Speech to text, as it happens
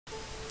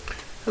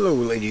Hello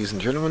ladies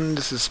and gentlemen,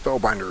 this is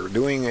Spellbinder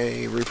doing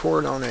a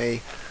report on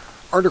a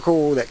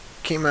article that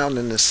came out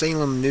in the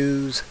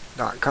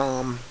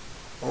salemnews.com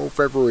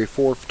February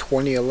 4th,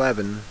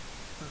 2011.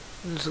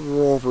 This is a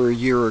little over a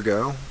year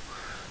ago,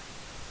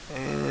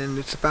 and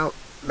it's about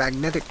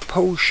magnetic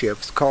pole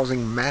shifts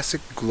causing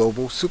massive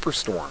global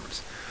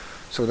superstorms.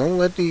 So don't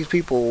let these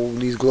people,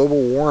 these global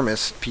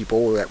warmist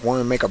people that want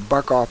to make a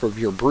buck off of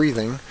your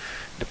breathing,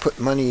 to put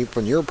money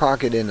from your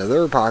pocket into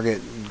their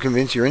pocket,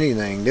 convince you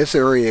anything. This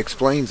area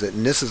explains it,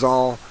 and this is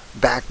all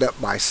backed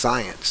up by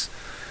science.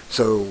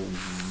 So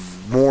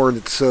more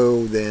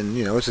so than,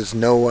 this is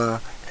NOAA,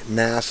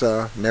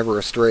 NASA, never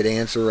a straight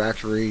answer,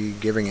 actually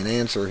giving an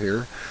answer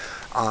here,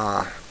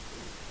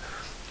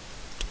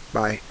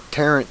 by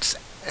Terrence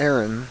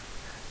Aym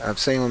of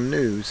Salem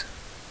News.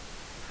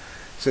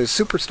 It says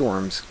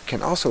superstorms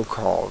can also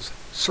cause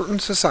certain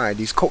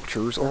societies,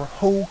 cultures, or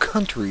whole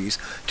countries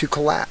to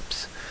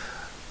collapse.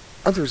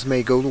 Others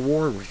may go to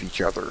war with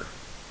each other.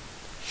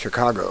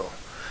 Chicago.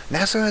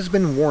 NASA has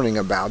been warning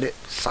about it.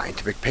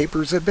 Scientific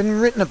papers have been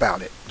written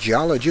about it.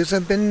 Geologists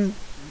have been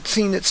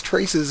seen its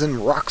traces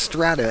in rock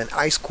strata and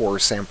ice core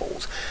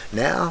samples.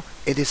 Now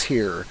it is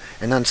here,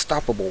 an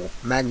unstoppable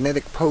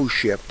magnetic pole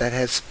shift that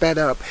has sped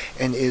up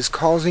and is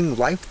causing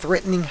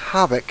life-threatening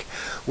havoc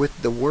with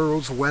the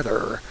world's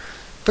weather.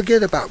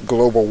 Forget about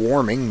global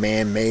warming,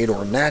 man-made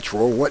or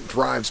natural. What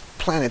drives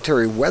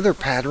planetary weather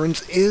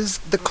patterns is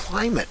the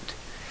climate.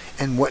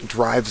 And what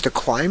drives the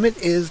climate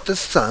is the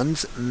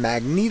sun's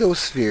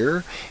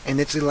magnetosphere and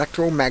its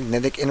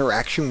electromagnetic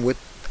interaction with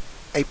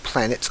a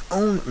planet's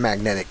own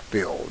magnetic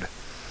field.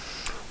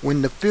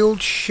 When the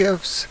field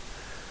shifts,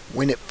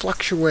 when it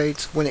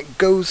fluctuates, when it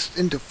goes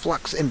into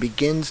flux and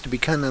begins to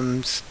become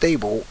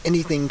unstable,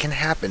 anything can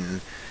happen.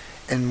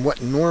 And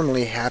what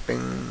normally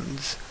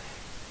happens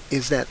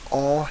is that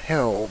all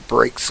hell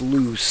breaks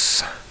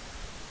loose.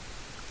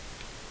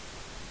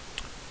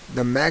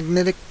 The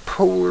magnetic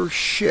polar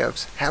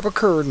shifts have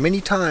occurred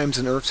many times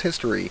in Earth's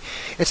history.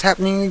 It's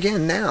happening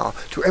again now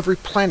to every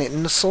planet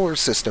in the solar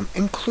system,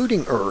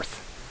 including Earth.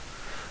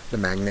 The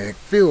magnetic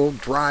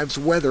field drives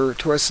weather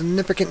to a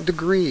significant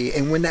degree,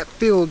 and when that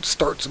field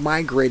starts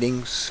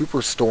migrating,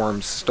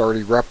 superstorms start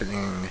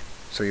erupting.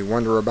 So you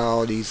wonder about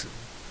all these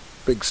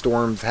big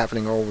storms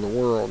happening all over the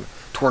world.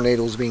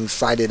 Tornadoes being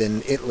sighted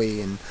in Italy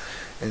and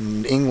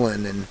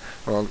England, and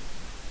well,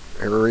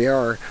 here we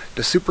are.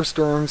 The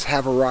superstorms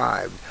have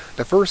arrived.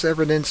 The first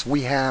evidence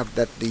we have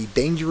that the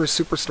dangerous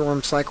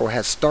superstorm cycle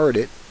has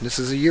started, this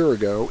is a year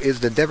ago, is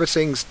the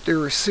devastating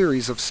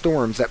series of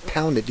storms that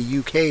pounded the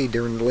UK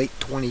during late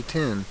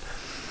 2010.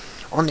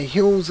 On the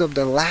heels of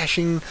the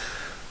lashing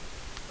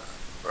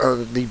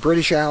the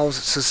British Isles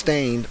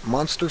sustained,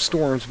 monster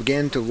storms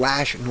began to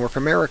lash North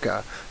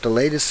America. The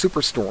latest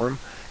superstorm,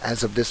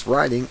 as of this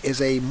writing,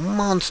 is a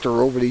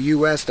monster over the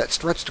U.S. that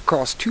stretched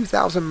across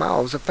 2,000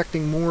 miles,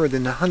 affecting more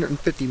than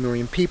 150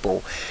 million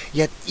people.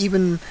 Yet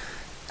even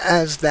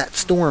as that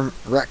storm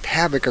wreaked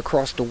havoc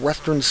across the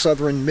western,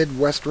 southern,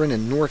 midwestern,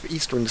 and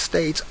northeastern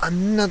states,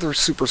 another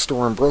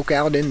superstorm broke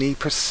out in the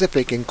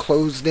Pacific and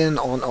closed in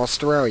on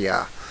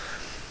Australia.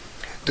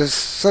 The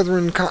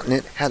southern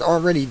continent had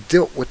already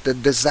dealt with the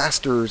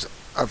disasters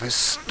of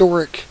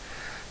historic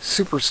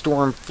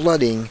superstorm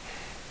flooding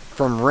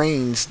from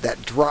rains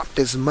that dropped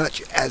as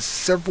much as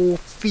several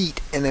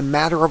feet in a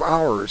matter of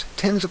hours.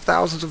 Tens of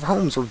thousands of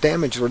homes were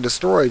damaged or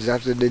destroyed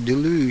after the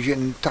deluge,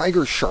 and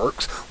tiger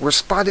sharks were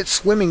spotted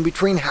swimming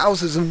between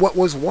houses in what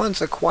was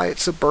once a quiet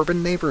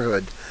suburban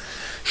neighborhood.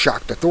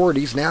 Shocked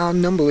authorities now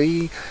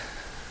numbly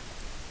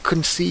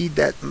concede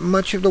that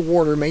much of the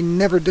water may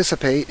never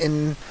dissipate,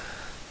 and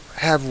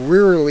have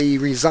wearily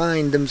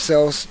resigned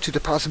themselves to the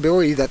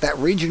possibility that that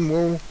region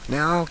will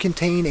now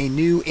contain a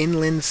new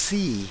inland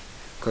sea,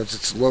 because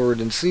it's lower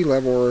than sea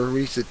level, or at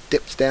least it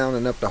dips down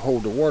enough to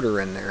hold the water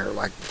in there,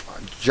 like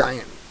a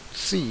giant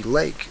sea,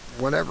 lake,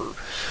 whatever.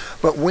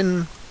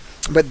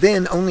 But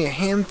then, only a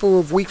handful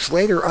of weeks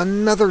later,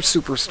 another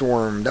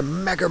superstorm, the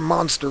mega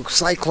monster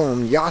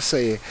cyclone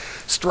Yase,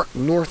 struck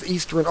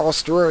northeastern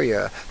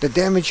Australia. The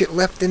damage it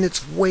left in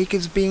its wake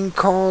is being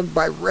called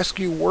by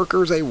rescue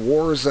workers a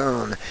war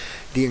zone.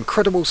 The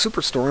incredible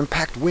superstorm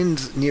packed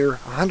winds near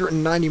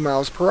 190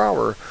 miles per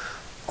hour.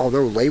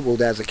 Although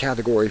labeled as a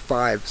Category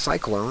 5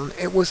 cyclone,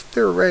 it was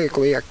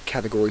theoretically a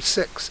Category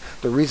 6.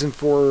 The reason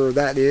for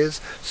that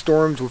is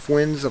storms with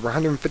winds of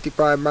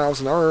 155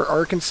 miles an hour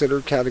are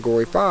considered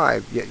Category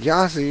 5, yet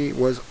Yasi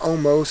was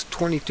almost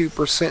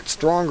 22%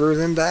 stronger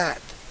than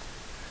that.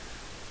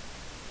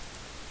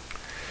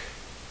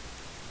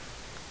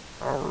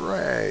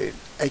 Alright,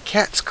 a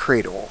cat's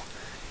cradle.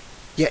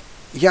 Yet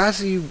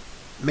Yasi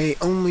may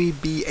only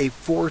be a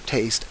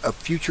foretaste of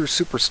future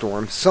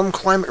superstorms. Some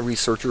climate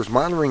researchers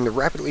monitoring the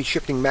rapidly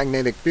shifting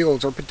magnetic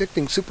fields are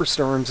predicting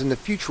superstorms in the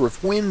future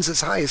with winds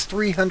as high as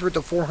 300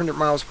 to 400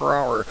 miles per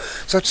hour.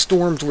 Such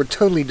storms would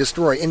totally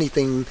destroy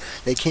anything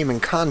they came in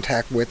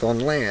contact with on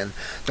land.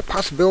 The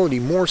possibility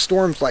more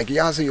storms like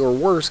Yazi or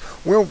worse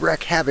will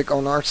wreak havoc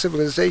on our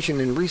civilization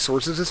and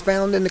resources is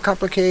found in the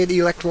complicated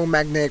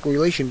electromagnetic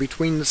relation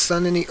between the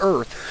sun and the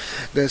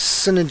earth. The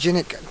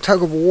synergetic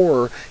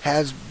tug-of-war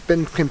has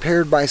been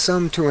compared by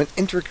some to an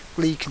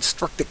intricately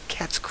constructed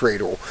cat's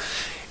cradle,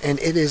 and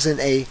it is in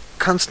a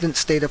constant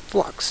state of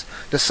flux.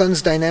 The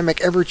sun's dynamic,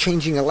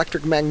 ever-changing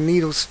electric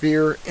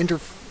magnetosphere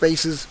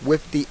interfaces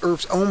with the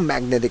Earth's own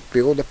magnetic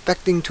field,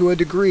 affecting to a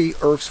degree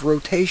Earth's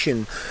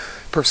rotation,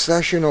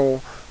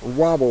 precessional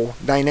wobble,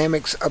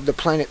 dynamics of the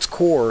planet's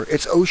core,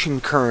 its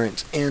ocean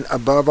currents, and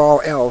above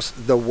all else,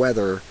 the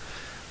weather.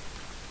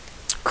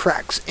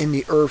 Cracks in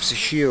the Earth's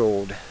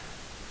shield.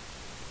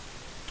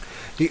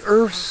 The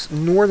Earth's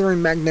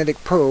northern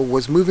magnetic pole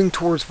was moving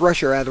towards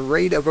Russia at a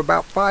rate of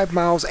about 5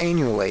 miles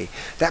annually.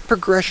 That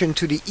progression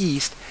to the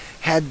east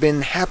had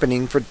been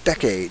happening for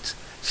decades.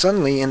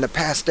 Suddenly, in the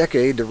past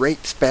decade, the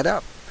rate sped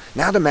up.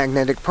 Now the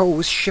magnetic pole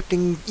was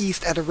shifting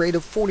east at a rate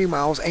of 40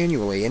 miles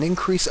annually, an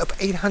increase of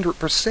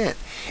 800%,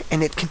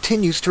 and it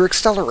continues to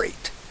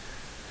accelerate.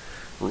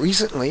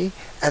 Recently,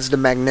 as the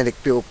magnetic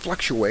field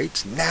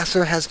fluctuates,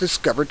 NASA has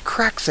discovered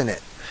cracks in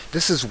it.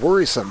 This is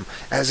worrisome,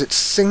 as it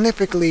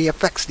significantly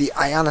affects the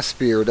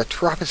ionosphere, the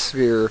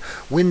troposphere,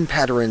 wind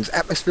patterns,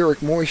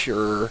 atmospheric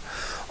moisture.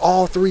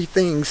 All three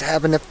things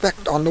have an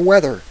effect on the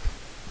weather.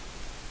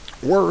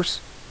 Worse,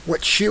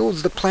 what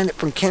shields the planet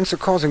from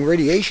cancer-causing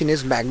radiation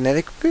is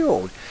magnetic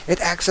field. It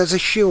acts as a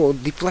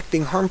shield,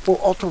 deflecting harmful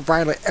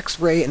ultraviolet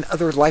X-ray and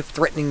other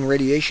life-threatening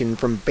radiation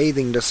from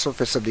bathing the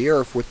surface of the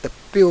Earth. With the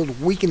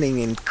field weakening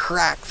and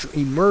cracks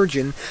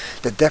emerging,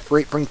 the death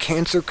rate from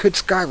cancer could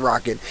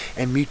skyrocket,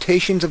 and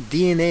mutations of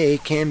DNA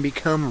can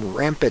become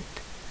rampant.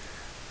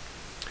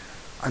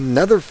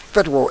 Another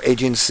federal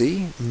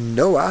agency,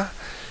 NOAA,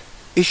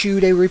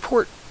 issued a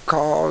report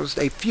caused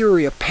a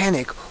fury of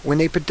panic when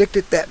they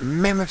predicted that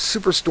mammoth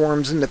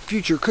superstorms in the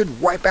future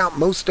could wipe out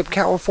most of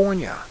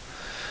California.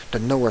 The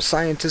NOAA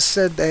scientists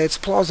said that it's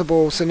a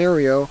plausible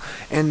scenario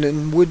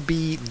and would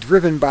be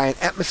driven by an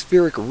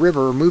atmospheric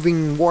river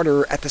moving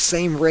water at the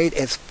same rate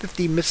as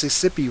 50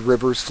 Mississippi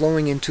rivers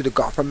flowing into the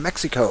Gulf of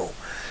Mexico.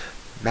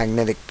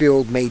 Magnetic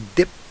field may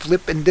dip,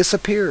 flip, and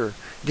disappear.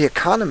 The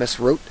Economist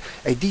wrote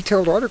a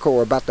detailed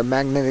article about the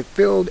magnetic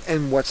field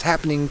and what's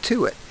happening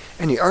to it.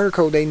 In the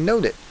article they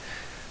noted,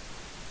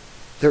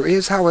 there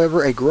is,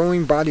 however, a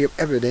growing body of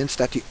evidence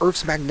that the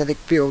Earth's magnetic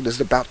field is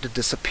about to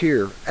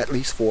disappear, at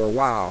least for a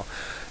while.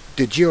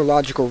 The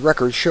geological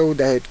records show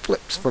that it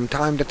flips from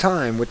time to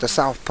time, with the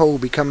South Pole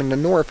becoming the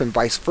North and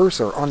vice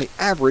versa. On the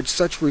average,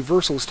 such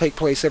reversals take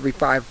place every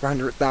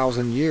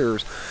 500,000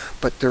 years,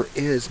 but there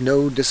is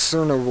no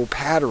discernible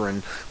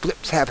pattern.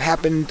 Flips have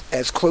happened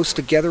as close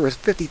together as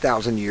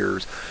 50,000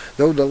 years,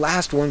 though the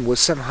last one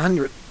was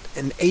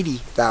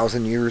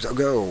 780,000 years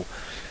ago.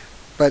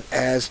 But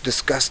as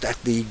discussed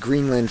at the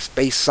Greenland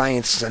Space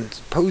Science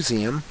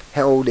Symposium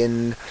held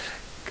in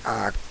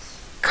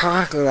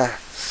Chicagoland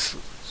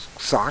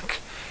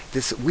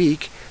this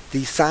week,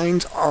 the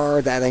signs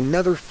are that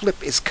another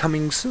flip is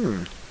coming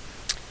soon.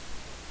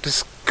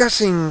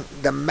 Discussing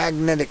the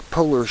magnetic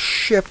polar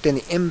shift and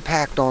the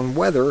impact on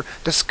weather,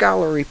 the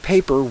scholarly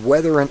paper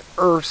Weather and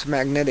Earth's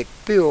Magnetic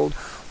Field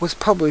was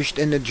published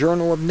in the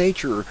Journal of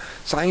Nature.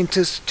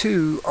 Scientists,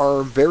 too,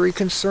 are very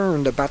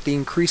concerned about the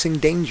increasing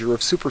danger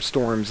of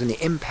superstorms and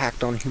the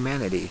impact on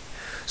humanity.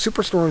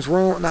 Superstorms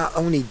will not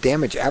only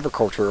damage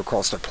agriculture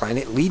across the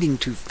planet, leading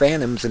to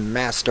famines and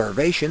mass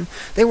starvation,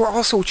 they will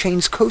also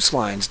change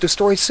coastlines,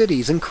 destroy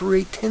cities, and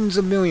create tens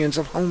of millions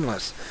of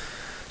homeless.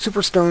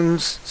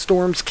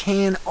 Superstorms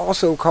can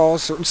also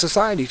cause certain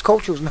societies,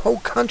 cultures, and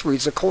whole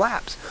countries to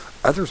collapse.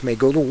 Others may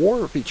go to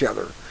war with each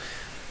other.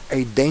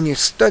 A Danish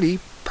study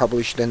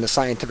published in the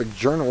Scientific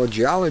Journal of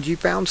Geology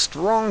found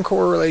strong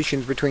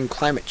correlations between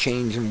climate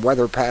change and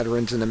weather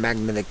patterns in the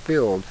magnetic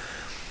field.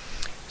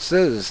 It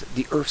says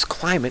the Earth's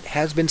climate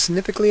has been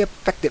significantly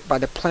affected by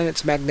the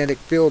planet's magnetic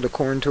field,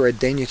 according to a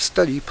Danish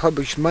study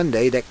published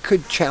Monday that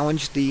could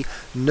challenge the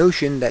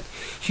notion that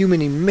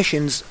human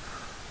emissions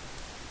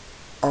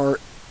are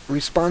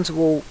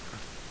responsible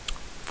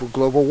for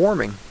global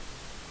warming.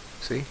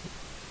 See?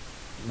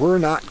 We're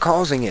not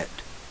causing it,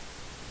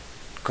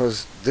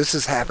 because this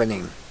is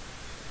happening.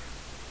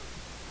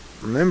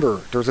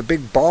 Remember, there's a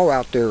big ball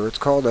out there. It's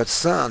called the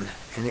sun,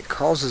 and it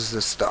causes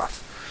this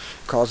stuff.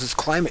 It causes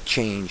climate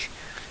change.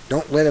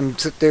 Don't let them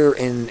sit there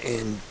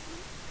and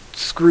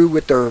screw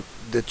with the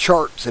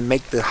charts and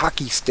make the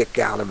hockey stick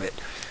out of it.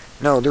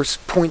 No, there's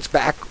points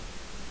back,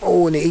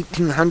 in the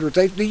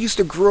 1800s. They used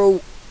to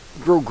grow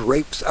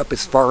grapes up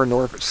as far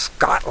north as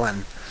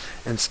Scotland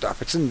and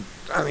stuff.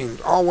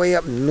 All the way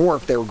up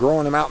north, they were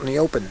growing them out in the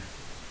open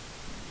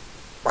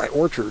by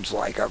orchards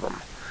like of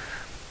them.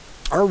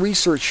 Our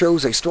research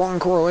shows a strong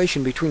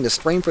correlation between the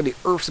strength of the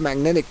Earth's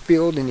magnetic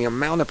field and the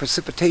amount of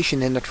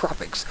precipitation in the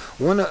tropics.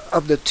 One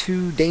of the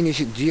two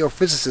Danish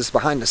geophysicists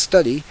behind the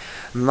study,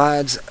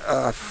 Mads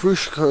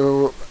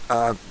Frusko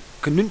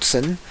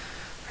Knudsen,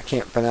 I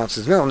can't pronounce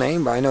his middle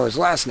name, but I know his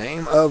last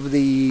name, of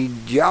the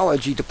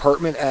geology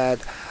department at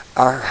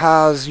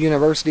Aarhus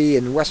University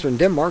in Western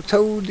Denmark,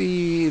 told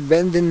the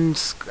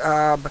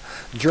Videnskab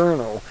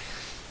journal.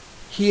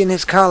 He and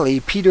his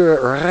colleague, Peter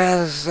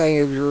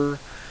Rasager,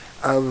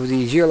 of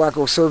the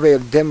Geological Survey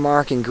of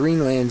Denmark and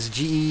Greenland's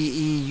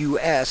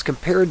GEUS,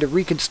 compared the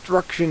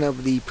reconstruction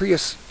of the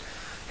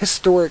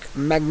prehistoric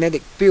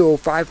magnetic field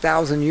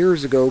 5,000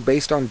 years ago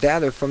based on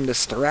data from the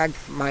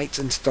stalagmites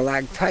and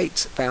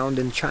stalactites found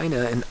in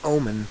China and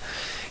Oman.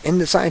 In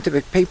the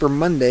scientific paper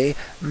Monday,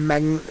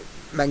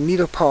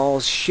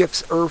 magnetopause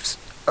shifts Earth's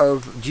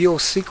of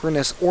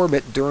geosynchronous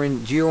orbit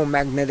during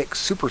geomagnetic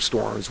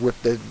superstorms with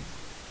the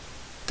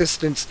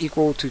distance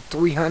equal to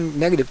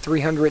negative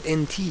 300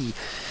 NT.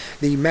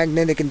 The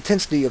magnetic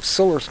intensity of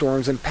solar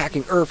storms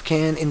impacting Earth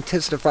can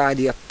intensify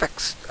the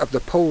effects of the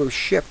polar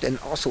shift and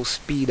also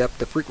speed up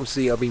the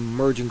frequency of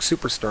emerging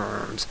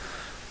superstorms.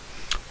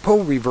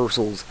 Pole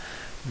reversals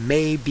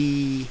may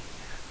be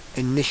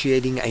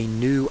initiating a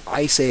new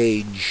ice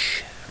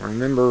age.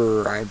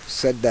 Remember, I've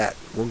said that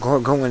we're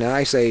going to go into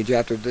ice age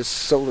after this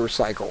solar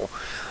cycle.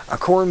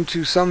 According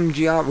to some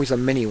geologists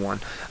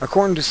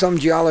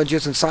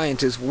and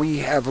scientists, we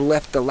have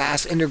left the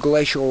last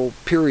interglacial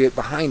period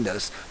behind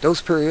us.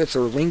 Those periods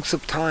are lengths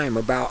of time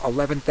about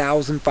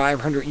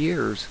 11,500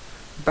 years,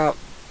 about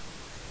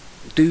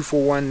due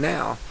for one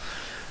now,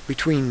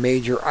 between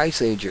major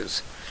ice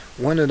ages.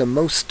 One of the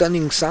most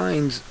stunning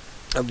signs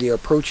of the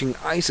approaching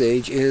ice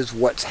age is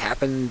what's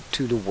happened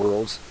to the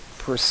world's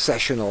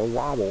precessional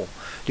wobble.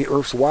 The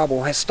Earth's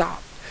wobble has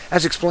stopped.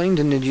 As explained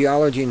in the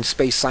Geology and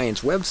Space Science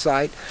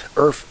website,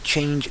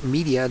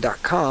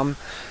 earthchangemedia.com,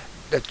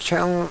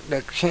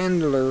 the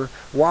Chandler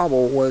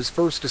wobble was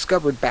first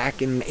discovered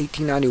back in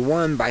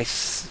 1891 by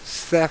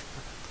Seth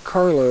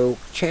Carlo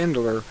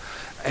Chandler,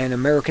 an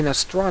American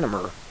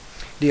astronomer.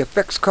 The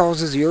effects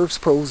causes the Earth's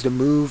poles to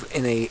move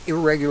in an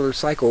irregular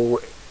cycle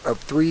of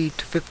 3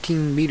 to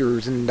 15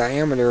 meters in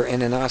diameter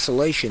and in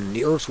oscillation.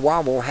 The Earth's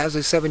wobble has a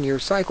 7-year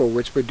cycle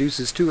which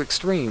produces two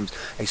extremes,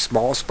 a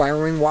small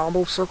spiraling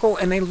wobble circle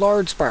and a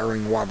large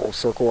spiraling wobble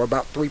circle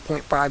about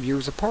 3.5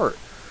 years apart.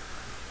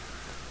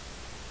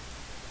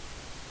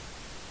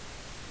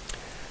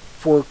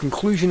 For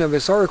conclusion of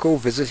this article,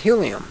 visit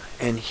Helium.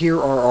 And here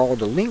are all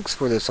the links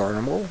for this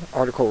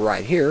article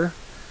right here.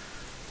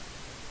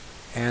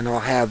 And I'll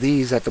have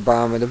these at the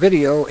bottom of the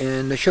video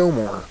in the show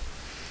more.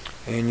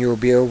 And you'll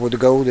be able to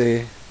go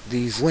to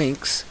these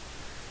links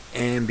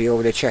and be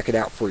able to check it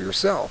out for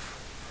yourself.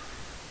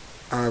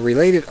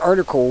 Related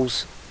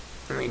articles,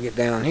 let me get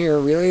down here,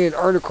 related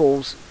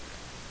articles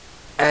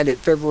added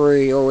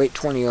February 08,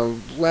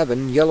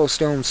 2011,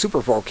 Yellowstone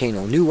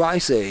Supervolcano, New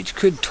Ice Age,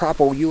 could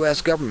topple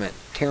U.S. government,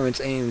 Terrence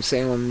Aym,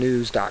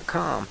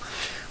 SalemNews.com.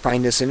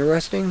 Find this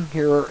interesting?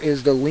 Here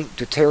is the link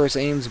to Terrence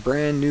Aym's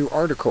brand new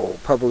article,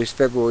 published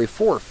February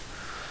 4th.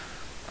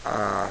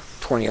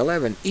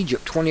 2011,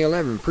 Egypt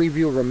 2011,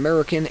 preview of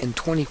American in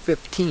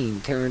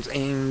 2015, Terrence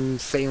Aym,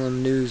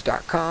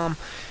 SalemNews.com.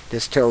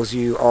 This tells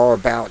you all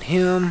about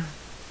him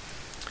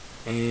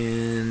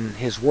and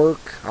his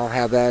work. I'll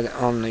have that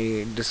on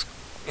in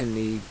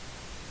the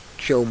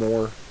show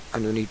more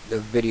underneath the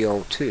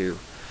video too.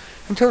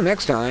 Until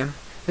next time,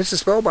 this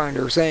is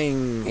Spellbinder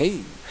saying,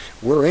 hey,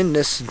 we're in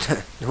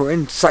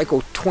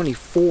cycle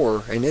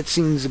 24, and it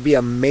seems to be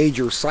a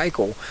major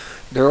cycle.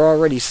 They're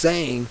already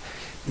saying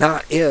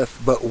not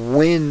if, but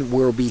when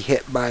we'll be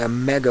hit by a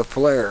mega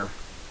flare.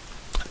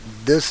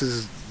 This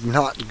is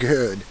not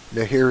good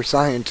to hear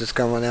scientists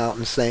coming out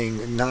and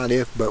saying not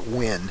if, but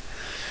when.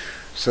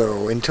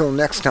 So until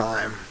next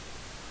time,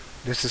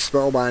 this is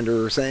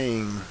Spellbinder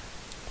saying,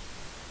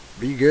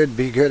 be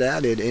good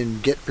at it,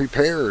 and get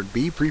prepared.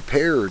 Be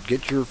prepared.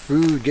 Get your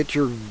food, get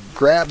your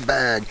grab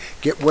bag,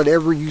 get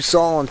whatever you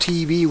saw on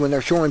TV when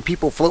they're showing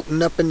people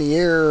floating up in the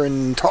air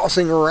and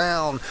tossing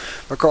around,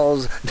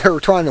 because they're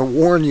trying to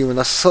warn you in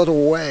a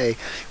subtle way.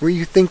 Where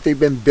you think they've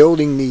been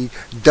building the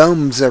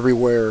domes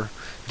everywhere,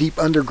 deep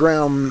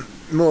underground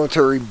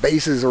military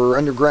bases or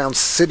underground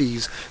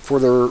cities for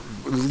their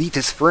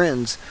elitist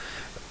friends.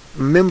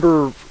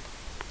 Remember,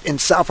 in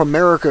South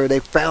America, they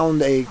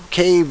found a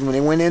cave. When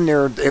they went in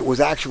there, it was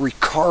actually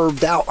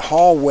carved out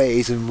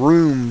hallways and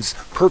rooms,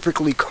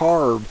 perfectly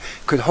carved,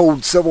 could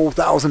hold several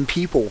thousand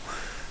people.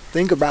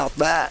 Think about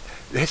that.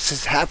 This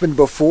has happened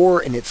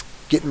before, and it's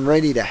getting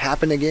ready to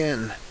happen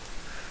again.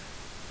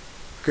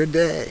 Good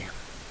day.